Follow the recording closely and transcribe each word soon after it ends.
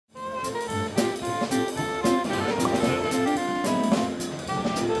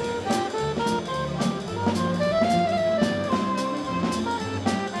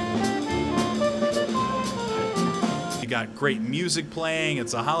great music playing.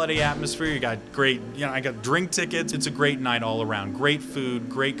 It's a holiday atmosphere. You got great, I got drink tickets. It's a great night all around. Great food,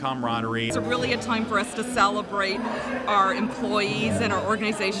 great camaraderie. It's really a time for us to celebrate our employees and our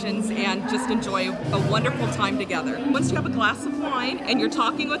organizations and just enjoy a wonderful time together. Once you have a glass of wine and you're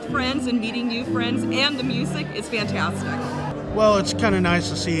talking with friends and meeting new friends, and the music is fantastic. Well, it's kind of nice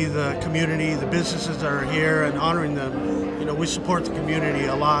to see the community, the businesses that are here, and honoring them. You know, we support the community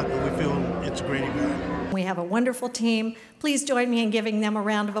a lot, and we feel it's a great event. We have a wonderful team. Please join me in giving them a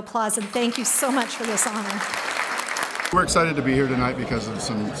round of applause, and thank you so much for this honor. We're excited to be here tonight because of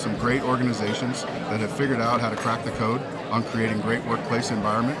some great organizations that have figured out how to crack the code on creating great workplace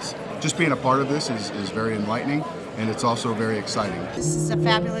environments. Just being a part of this is very enlightening, and it's also very exciting. This is a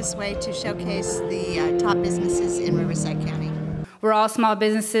fabulous way to showcase the top businesses in Riverside County. We're all small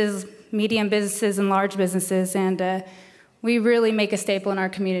businesses, medium businesses, and large businesses, and we really make a staple in our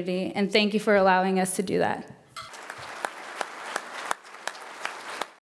community, and thank you for allowing us to do that.